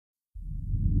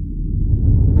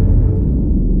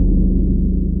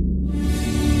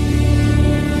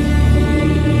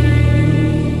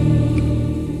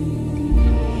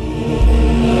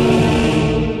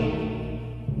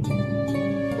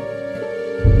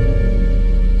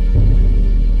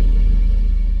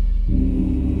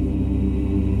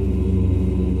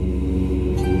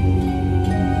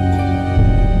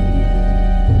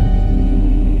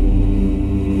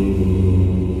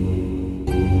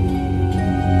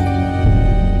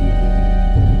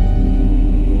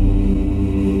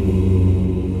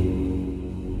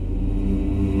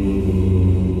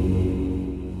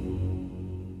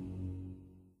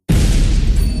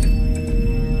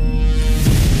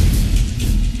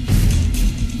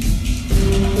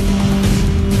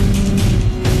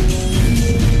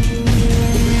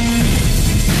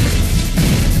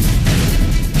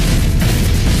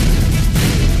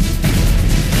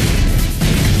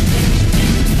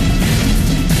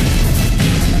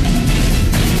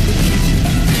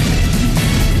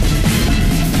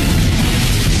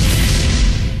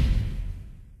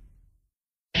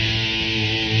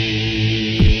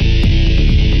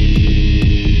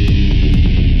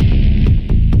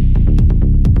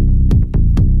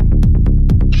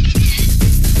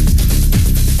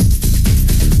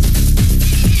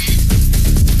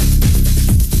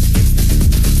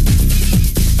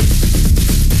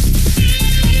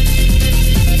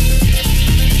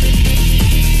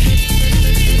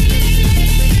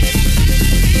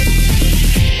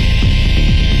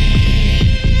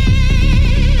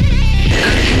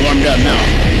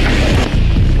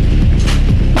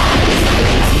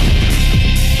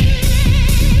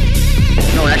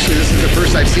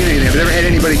I've seen anything. I've never had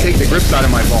anybody take the grips out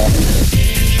of my ball.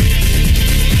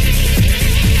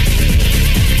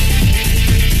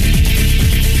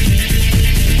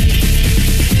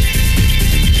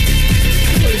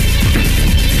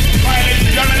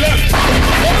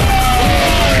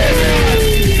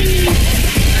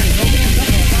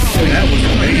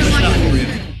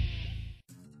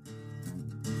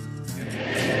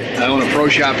 I own a pro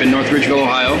shop in North Ridgeville,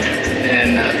 Ohio,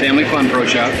 and Family Fun Pro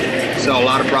Shop. Sell a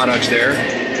lot of products there.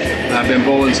 I've been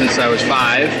bowling since I was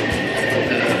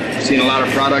 5. Seen a lot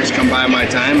of products come by my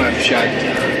time. I've shot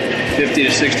 50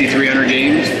 to 60 300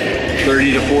 games,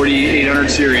 30 to 40 800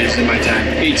 series in my time,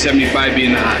 875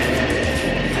 being the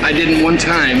high. I didn't one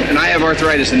time, and I have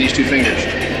arthritis in these 2 fingers,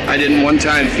 I didn't one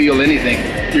time feel anything.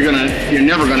 You're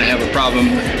never gonna have a problem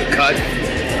with a cut,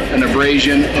 an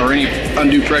abrasion, or any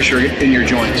undue pressure in your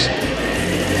joints.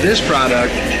 This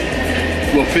product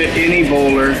will fit any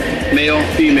bowler, male,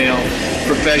 female,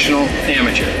 professional,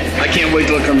 amateur. I can't wait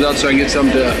till it comes out so I can get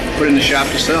something to put in the shop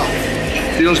to sell.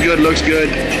 Feels good, looks good,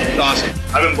 it's awesome.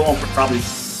 I've been bowling for probably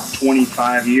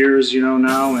 25 years,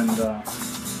 now, and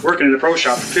working in the pro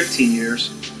shop for 15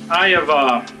 years. I have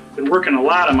been working a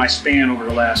lot on my span over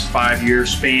the last 5 years,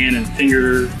 span and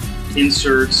finger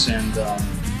inserts and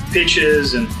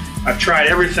pitches, and I've tried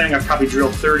everything. I've probably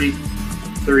drilled 30,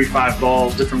 35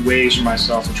 balls, different ways for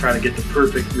myself to try to get the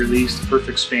perfect release, the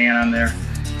perfect span on there.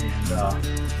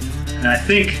 And I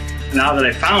think, now that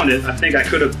I found it, I think I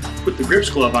could have put the grips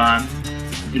glove on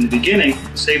in the beginning,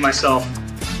 save myself,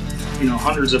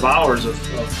 hundreds of hours of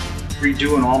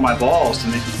redoing all my balls to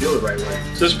make them feel the right way.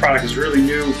 So this product is really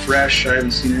new, fresh. I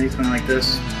haven't seen anything like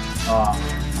this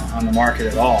on the market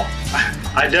at all.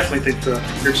 I definitely think the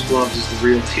grips gloves is the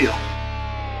real deal.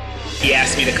 He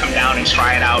asked me to come down and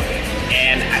try it out,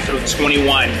 and I threw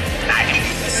 21. I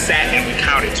sat and we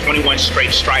counted 21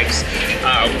 straight strikes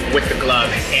with the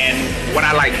glove. And what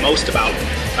I like most about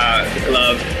the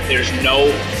glove, there's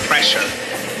no pressure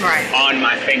on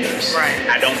my fingers.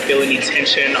 I don't feel any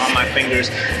tension on my fingers.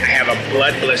 I have a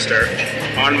blood blister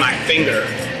on my finger,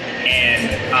 and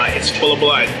it's full of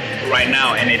blood right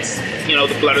now, and it's,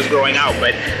 the blood is growing out,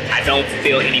 but I don't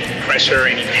feel any pressure,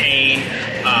 any pain.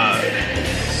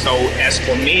 So as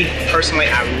for me personally,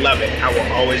 I love it. I will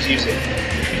always use it.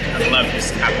 I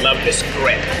love this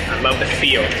grip. I love the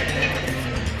feel.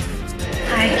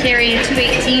 I carry a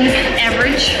 218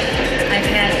 average. I've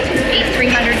had 8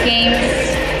 300 games,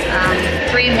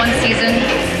 3 in one season.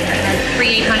 I've had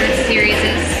 3 800 series.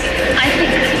 I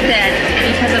think that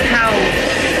because of how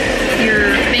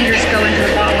your fingers go into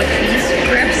the ball with these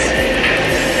grips,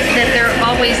 that they're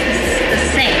always the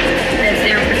same. That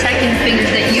they're protecting the fingers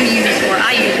that you use, or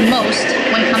I use most,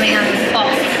 when coming out of the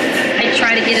ball. I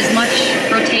try to get as much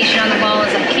rotation on the ball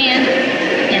as I can,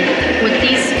 and with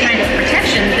these kind of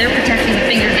protection, they're protecting the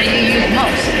fingers that you use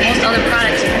most. Most other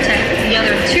products protect the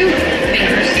other 2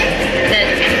 fingers that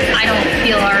I don't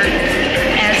feel are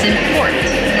as important.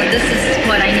 But this is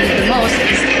what I need the most,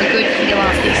 is a good feel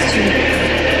off these 2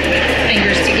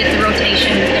 fingers to get the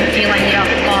rotation and feel I need off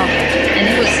the ball. And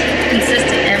it was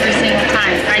consistent every single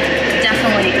time. I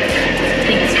definitely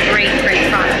think it's a great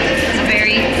product. It's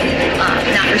very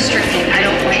not restricting. I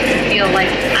don't like to feel like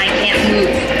I can't move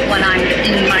when I'm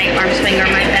in my arm swing or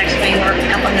my back swing or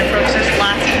up on the ropes. There's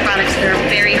lots of products that are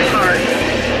very hard,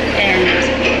 and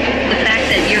the fact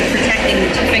that you're protecting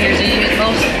the 2 fingers you use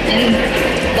most in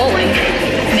bowling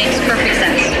makes perfect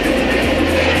sense.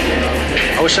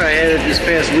 I wish I had it this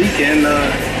past weekend.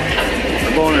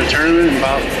 I'm going to a tournament, and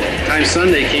about the time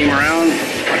Sunday came around,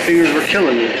 my fingers were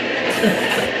killing me.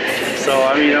 So,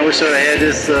 I wish I had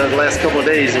this the last couple of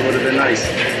days. It would have been nice.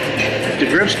 The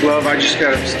grips glove, I just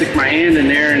got to stick my hand in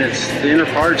there, and it's the inner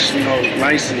parts,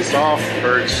 nice and soft,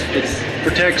 or it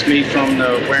protects me from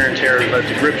the wear and tear that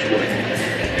the grips would.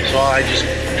 So all I just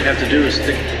have to do is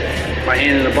stick my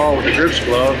hand in the ball with the grips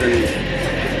glove and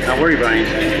not worry about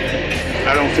anything.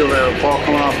 I don't feel the ball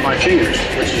coming off my fingers,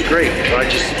 which is great. So I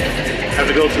just have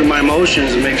to go through my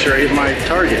motions and make sure I hit my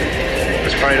target.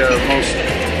 That's probably the most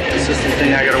consistent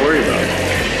thing I got to worry about.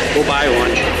 We'll buy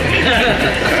one.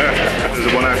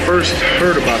 When I first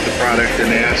heard about the product and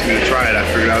they asked me to try it, I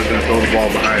figured I was going to throw the ball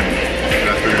behind me. And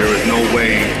I figured there was no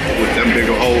way with them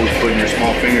bigger holes putting your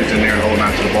small fingers in there and holding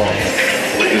on to the ball.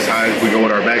 With as high as we go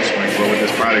with our backswing, but with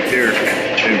this product here,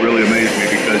 it really amazed me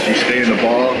because you stay in the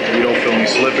ball, you don't feel any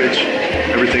slippage,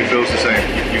 everything feels the same.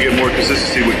 You get more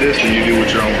consistency with this than you do with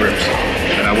your own grips.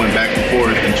 And I went back and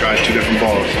forth and tried 2 different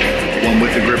balls. One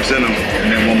with the grips in them,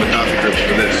 and then one without the grips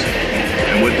for this.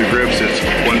 And with the grips, it's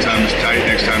one time it's tight,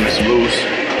 next time it's loose.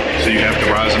 So you have to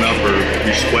rosin up or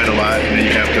you sweat a lot, and then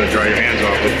you have to dry your hands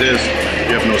off. With this,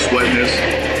 you have no sweatness.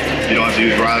 You don't have to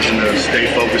use rosin to stay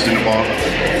focused in the ball,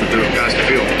 but the constant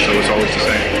feel, so it's always the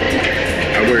same.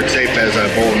 I wear tape as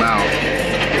I bowl now.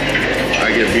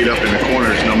 I get beat up in the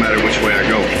corners no matter which way I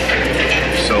go.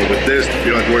 So with this,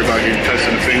 you don't have to worry about getting cuts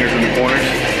in the fingers in the corners.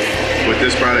 With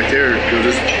this product here,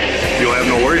 you'll have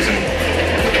no worries anymore.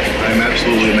 I'm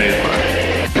absolutely amazed by it.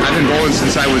 I've been bowling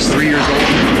since I was 3 years old.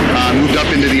 Moved up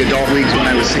into the adult leagues when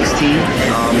I was 16.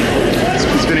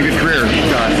 It's been a good career.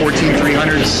 14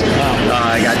 300s.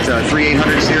 I got 3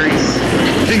 800 series.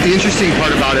 I think the interesting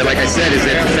part about it, like I said, is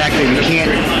that the fact that you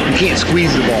can't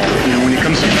squeeze the ball. You know, when it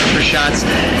comes to pressure shots,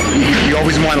 you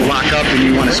always want to lock up and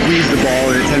you want to squeeze the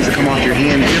ball, and it tends to come off your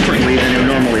hand differently than it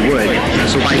normally would.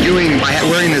 So by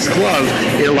wearing this glove,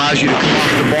 it allows you to come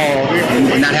off the ball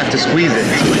and not have to squeeze it.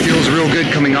 So it feels real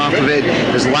good coming off of it.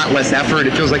 There's a lot less effort.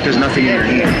 It feels like there's nothing in your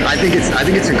hand. I think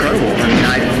it's incredible. I mean,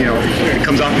 it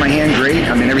comes off my hand great.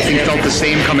 I mean, everything felt the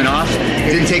same coming off.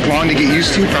 It didn't take long to get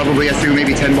used to. Probably I threw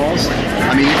maybe 10 balls.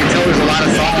 I mean, you can tell there's a lot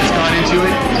of thought that's gone into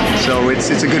it. So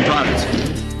it's a good product.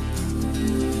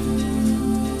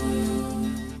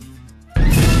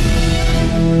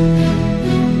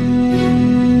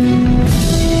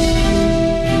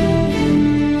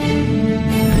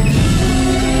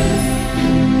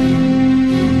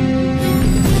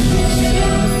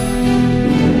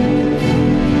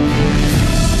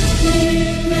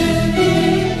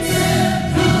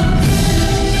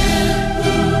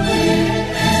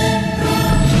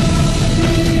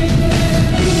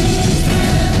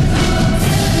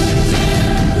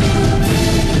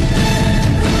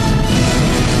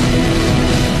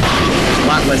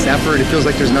 Less effort. It feels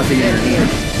like there's nothing in your hand.